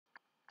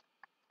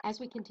As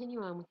we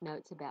continue on with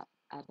notes about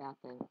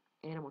the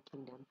animal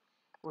kingdom,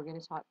 we're going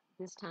to talk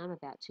this time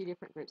about two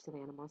different groups of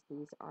animals.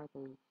 These are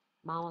the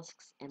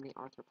mollusks and the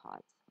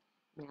arthropods.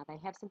 Now, they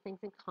have some things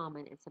in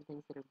common and some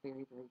things that are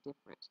very, very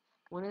different.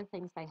 One of the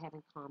things they have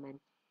in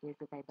common is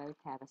that they both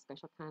have a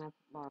special kind of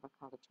larva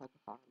called a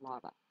trophophore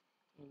larva.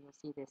 And you'll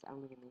see this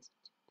only in these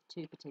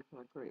two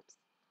particular groups.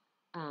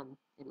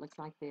 It looks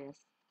like this.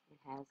 It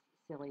has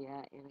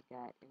cilia and a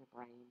gut and a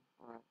brain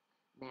or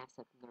a mass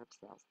of nerve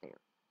cells there.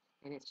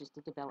 And it's just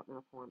a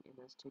developmental form in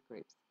those two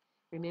groups.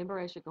 Remember,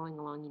 as you're going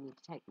along, you need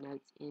to take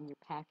notes in your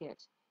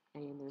packet,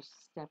 and there's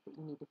stuff that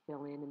you need to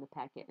fill in the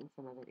packet, and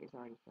some of it is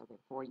already filled in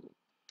for you.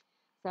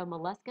 So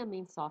mollusca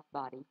means soft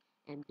body,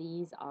 and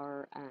these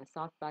are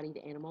soft-bodied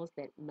animals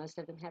that most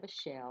of them have a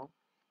shell.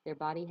 Their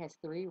body has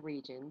three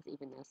regions,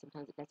 even though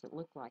sometimes it doesn't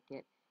look like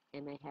it,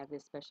 and they have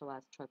this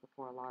specialized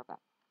trophophore larva.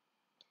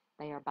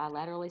 They are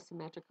bilaterally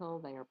symmetrical,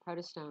 they are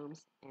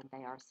protostomes, and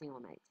they are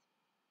coelomates.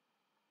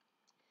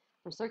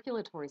 For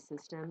circulatory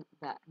system,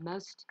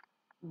 most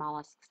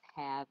mollusks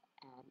have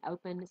an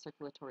open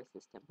circulatory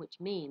system, which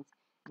means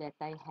that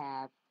they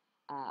have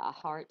a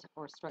heart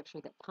or structure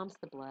that pumps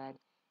the blood,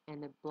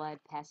 and the blood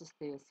passes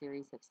through a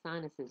series of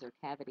sinuses or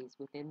cavities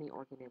within the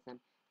organism,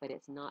 but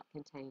it's not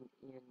contained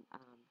in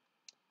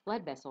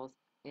blood vessels,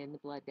 and the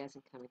blood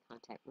doesn't come in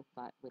contact with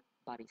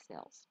body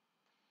cells.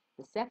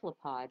 The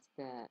cephalopods,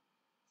 the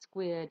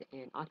squid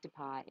and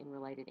octopi and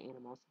related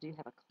animals, do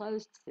have a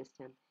closed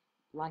system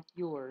like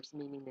yours,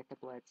 meaning that the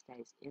blood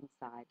stays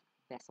inside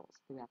vessels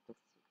throughout the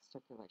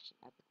circulation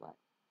of the blood.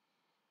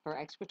 For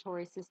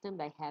excretory system,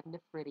 they have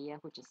nephridia,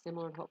 which is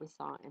similar to what we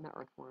saw in the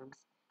earthworms.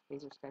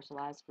 These are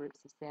specialized groups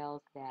of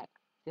cells that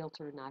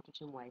filter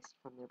nitrogen waste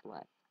from their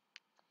blood.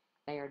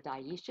 They are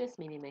dioecious,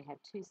 meaning they have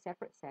two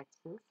separate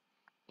sexes,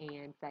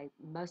 and they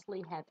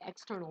mostly have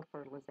external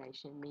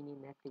fertilization,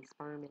 meaning that the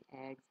sperm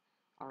and eggs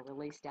are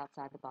released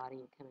outside the body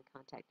and come in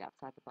contact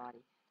outside the body.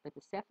 But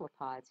the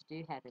cephalopods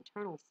do have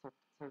internal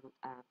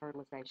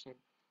fertilization,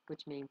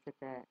 which means that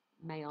the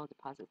male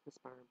deposits the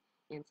sperm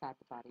inside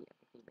the body of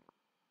the female.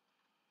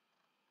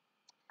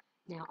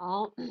 Now,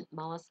 all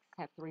mollusks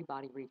have three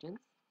body regions: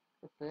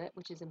 the foot,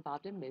 which is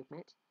involved in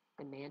movement;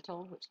 the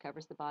mantle, which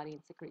covers the body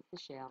and secretes the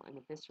shell; and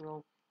the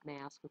visceral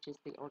mass, which is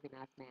the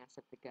organized mass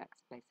of the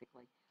guts,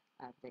 basically,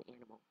 of the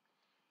animal.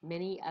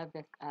 Many of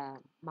the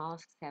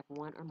mollusks have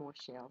one or more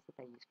shells that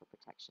they use for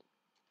protection.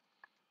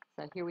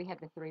 So here we have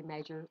the three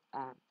major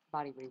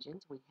body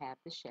regions. We have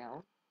the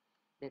shell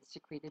that's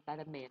secreted by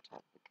the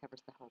mantle that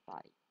covers the whole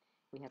body.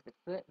 We have the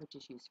foot, which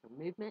is used for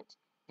movement,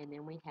 and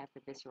then we have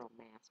the visceral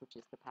mass, which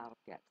is the pile of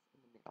guts in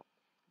the middle.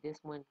 This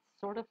one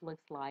sort of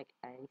looks like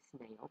a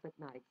snail, but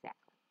not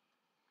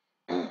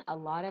exactly. A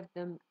lot of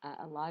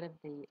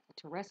the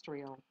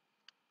terrestrial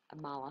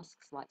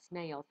mollusks, like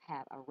snails,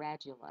 have a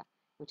radula,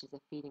 which is a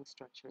feeding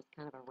structure. It's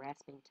kind of a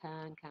rasping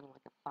tongue, kind of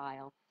like a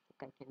file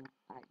that they can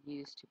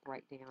use to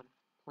break down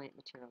plant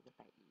material that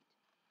they eat.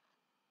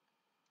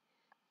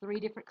 Three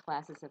different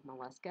classes of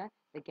mollusca.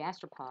 The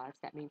gastropods,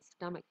 that means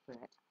stomach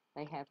foot.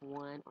 They have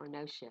one or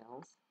no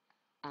shells.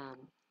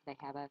 They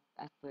have a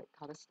foot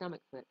called a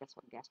stomach foot. That's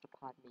what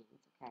gastropod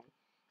means, okay?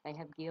 They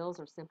have gills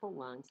or simple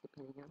lungs,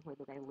 depending on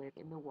whether they live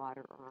in the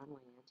water or on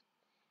land.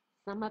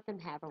 Some of them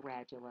have a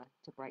radula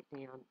to break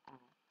down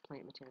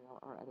plant material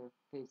or other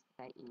foods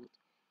that they eat.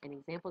 And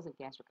examples of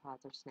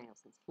gastropods are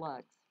snails and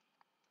slugs.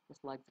 The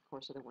slugs, of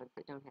course, are the ones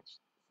that don't have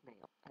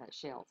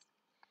shells.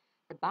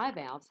 The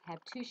bivalves have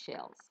two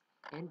shells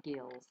and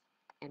gills,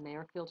 and they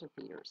are filter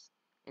feeders.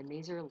 And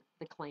these are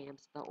the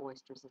clams, the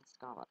oysters, and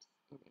scallops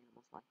in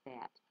animals like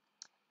that.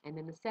 And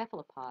then the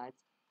cephalopods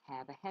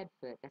have a head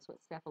foot. That's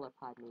what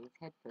cephalopod means,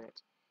 head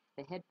foot.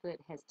 The head foot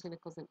has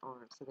tentacles and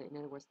arms, so that in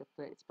other words, the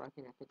foot is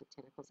broken up into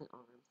tentacles and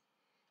arms.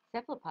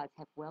 Cephalopods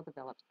have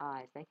well-developed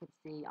eyes. They can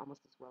see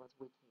almost as well as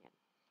we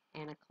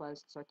can, and a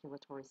closed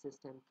circulatory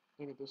system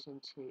in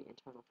addition to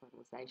internal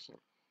fertilization.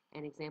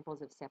 And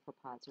examples of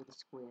cephalopods are the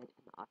squid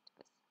and the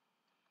octopus.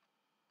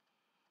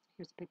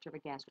 Here's a picture of a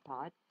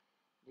gastropod,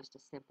 just a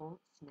simple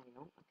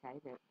snail. Okay,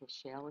 the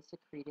shell is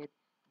secreted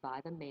by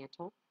the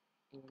mantle,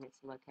 and it's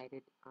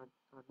located on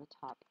the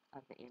top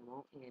of the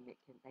animal, and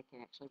they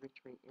can actually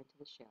retreat into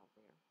the shell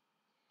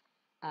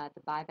there.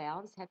 The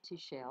bivalves have two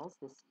shells.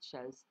 This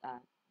shows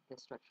the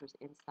structures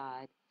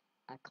inside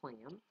a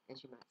clam,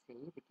 as you might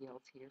see. The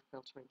gills here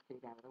filtering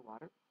food out of the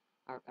water,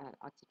 or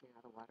oxygen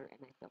out of the water, and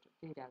they filter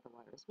food out of the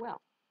water as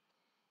well.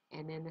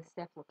 And then the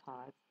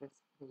cephalopods, the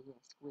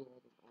squid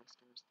and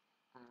oysters.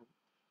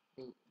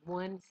 The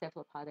one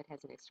cephalopod that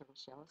has an external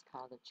shell is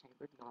called a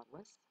chambered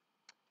nautilus.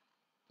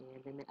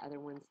 And then the other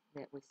ones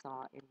that we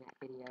saw in that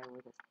video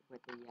were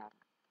the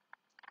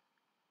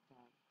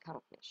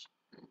cuttlefish.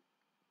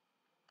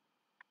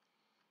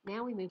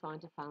 Now we move on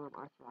to phylum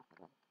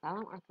Arthropoda.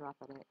 Phylum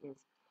Arthropoda is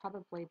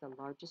probably the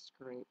largest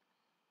group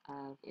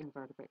of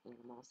invertebrate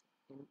animals,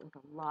 and with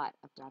a lot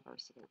of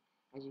diversity.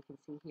 As you can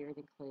see here, it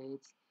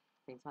includes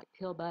things like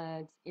pill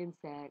bugs,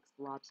 insects,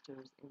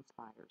 lobsters, and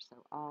spiders.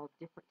 So all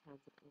different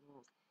kinds of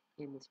animals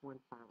in this one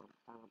phylum,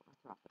 phylum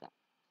Arthropoda.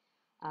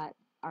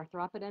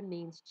 Arthropoda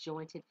means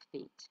jointed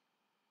feet,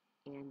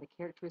 and the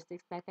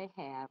characteristics that they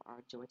have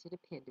are jointed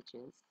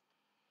appendages.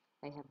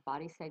 They have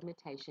body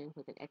segmentation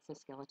with an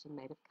exoskeleton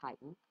made of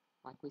chitin,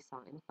 like we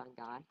saw in the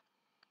fungi.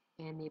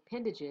 And the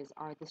appendages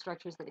are the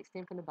structures that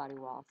extend from the body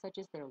wall, such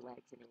as their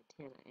legs and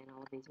antennae, and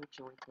all of these are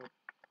jointed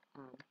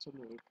to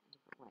move in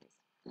different ways.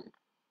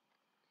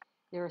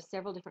 There are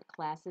several different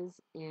classes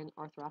in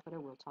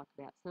Arthropoda. We'll talk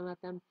about some of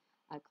them.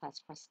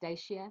 Class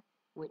Crustacea,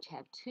 which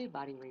have two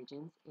body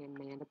regions and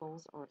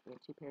mandibles or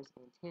and two pairs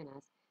of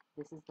antennas.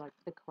 This is like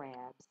the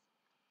crabs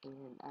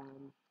and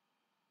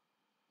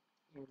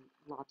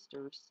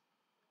lobsters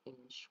and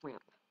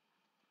shrimp,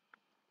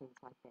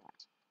 things like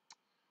that.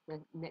 The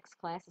next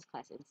class is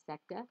class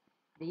Insecta.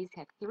 These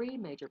have three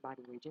major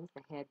body regions,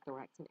 the head,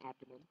 thorax, and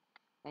abdomen.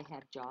 They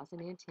have jaws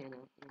and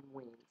antennae and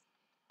wings.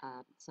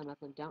 Some of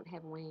them don't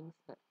have wings,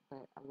 but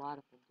a lot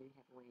of them do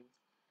have wings.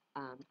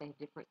 They have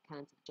different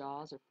kinds of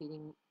jaws or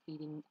feeding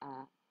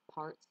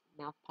parts,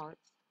 mouth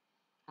parts,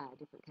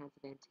 different kinds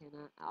of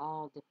antennae,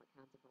 all different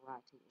kinds of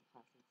variety in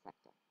class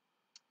Insecta.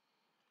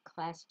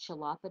 Class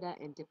Chilopoda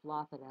and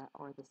Diplopoda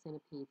are the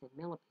centipedes and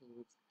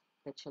millipedes.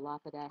 The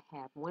Chilopoda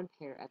have one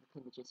pair of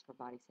appendages per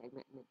body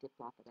segment, and the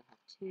Diplopoda have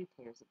two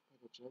pairs of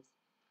appendages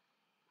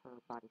per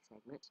body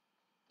segment.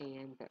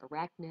 And the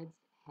arachnids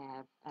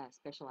have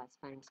specialized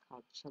fangs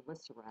called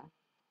chelicera,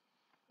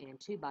 and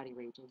two body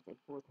regions and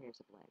four pairs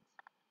of legs,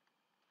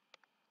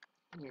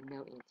 and no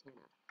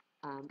antenna.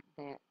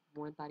 That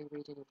one body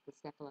region is the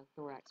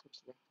cephalothorax, which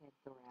is the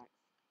head-thorax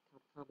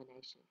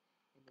combination,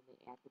 and then the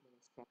abdomen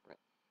is separate.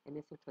 And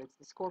this includes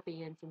the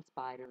scorpions and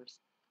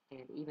spiders,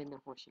 and even the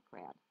horseshoe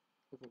crab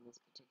is in this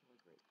particular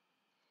group.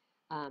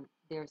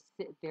 There are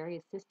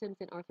various systems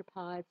in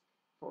arthropods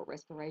for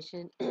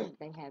respiration.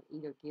 They have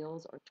either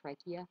gills or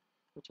trachea,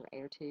 which are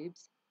air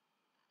tubes.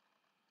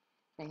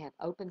 They have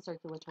open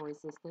circulatory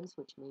systems,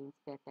 which means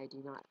that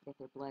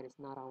their blood is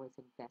not always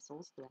in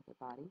vessels throughout their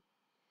body.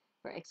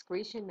 For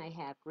excretion, they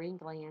have green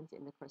glands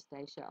in the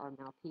Crustacea or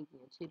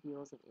Malpighian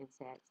tubules of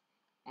insects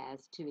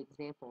as two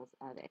examples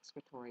of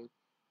excretory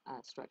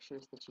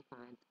structures that you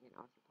find in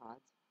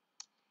arthropods.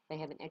 They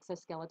have an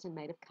exoskeleton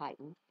made of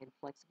chitin and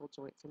flexible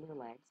joints in their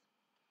legs.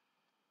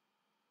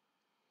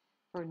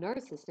 For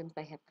nervous systems,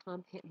 they have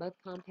both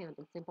compound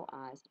and simple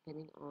eyes,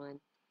 depending on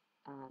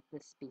the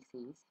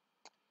species.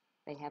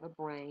 They have a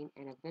brain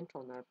and a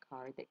ventral nerve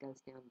card that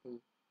goes down the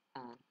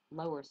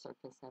lower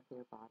surface of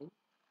their body.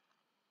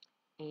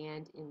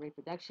 And in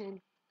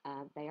reproduction,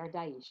 they are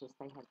dioecious.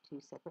 They have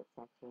two separate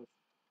sexes,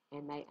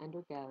 and they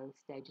undergo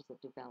stages of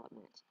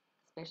development,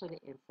 especially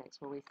the insects,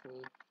 where we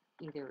see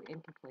either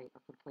incomplete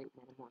or complete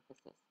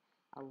metamorphosis.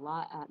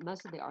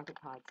 Most of the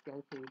arthropods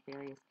go through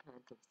various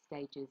kinds of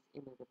stages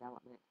in their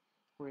development,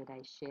 where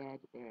they shed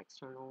their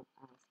external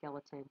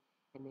skeleton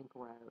and then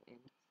grow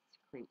and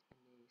secrete a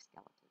new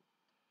skeleton.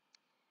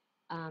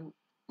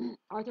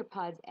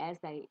 Arthropods, as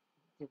they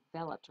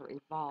developed or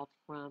evolved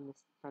from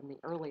the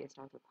earliest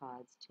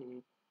arthropods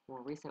to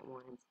more recent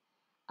ones,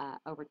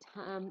 over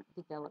time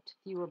developed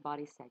fewer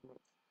body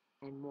segments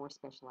and more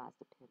specialized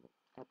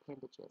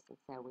appendages.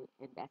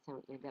 And that's how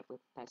we end up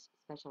with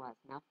specialized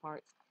mouth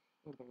parts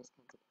and various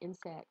kinds of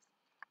insects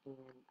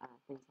and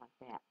things like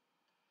that.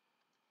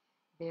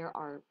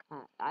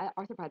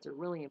 Arthropods are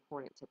really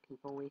important to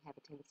people. We have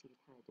a tendency to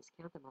kind of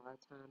discount them a lot of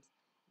times,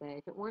 but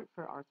if it weren't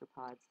for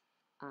arthropods,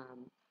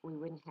 we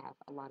wouldn't have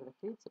a lot of the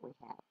foods that we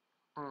have.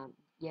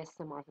 Yes,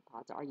 some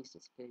arthropods are used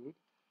as food.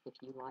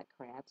 If you like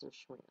crabs or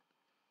shrimp,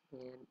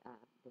 then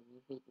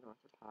you've eaten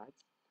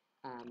arthropods.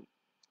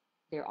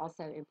 They're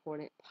also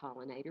important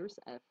pollinators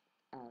of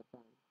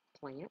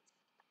plants,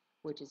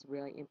 which is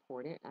really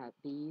important.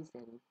 Bees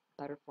and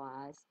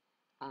butterflies,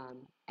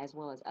 as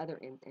well as other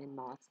and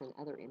moths and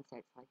other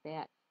insects like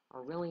that,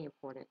 are really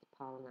important to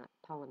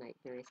pollinate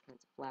various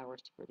kinds of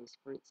flowers to produce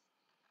fruits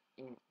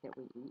that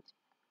we eat.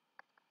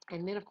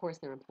 And then, of course,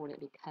 they're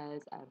important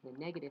because of the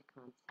negative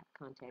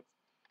context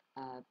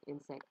of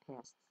insect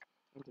pests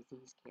and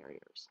disease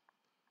carriers.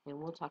 And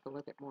we'll talk a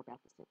little bit more about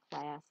this in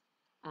class.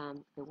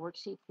 The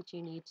worksheets that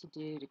you need to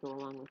do to go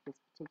along with this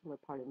particular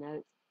part of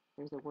notes,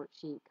 there's a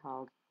worksheet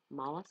called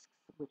Mollusks,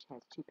 which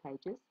has 2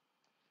 pages.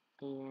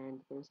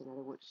 And there's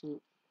another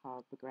worksheet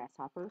called the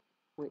Grasshopper,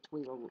 which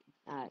we will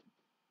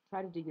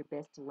try to do your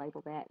best to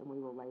label that, and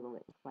we will label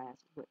it in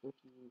class if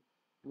you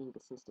need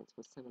assistance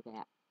with some of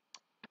that.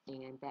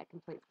 And that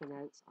completes the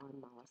notes on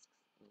mollusks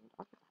and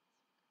arthropods.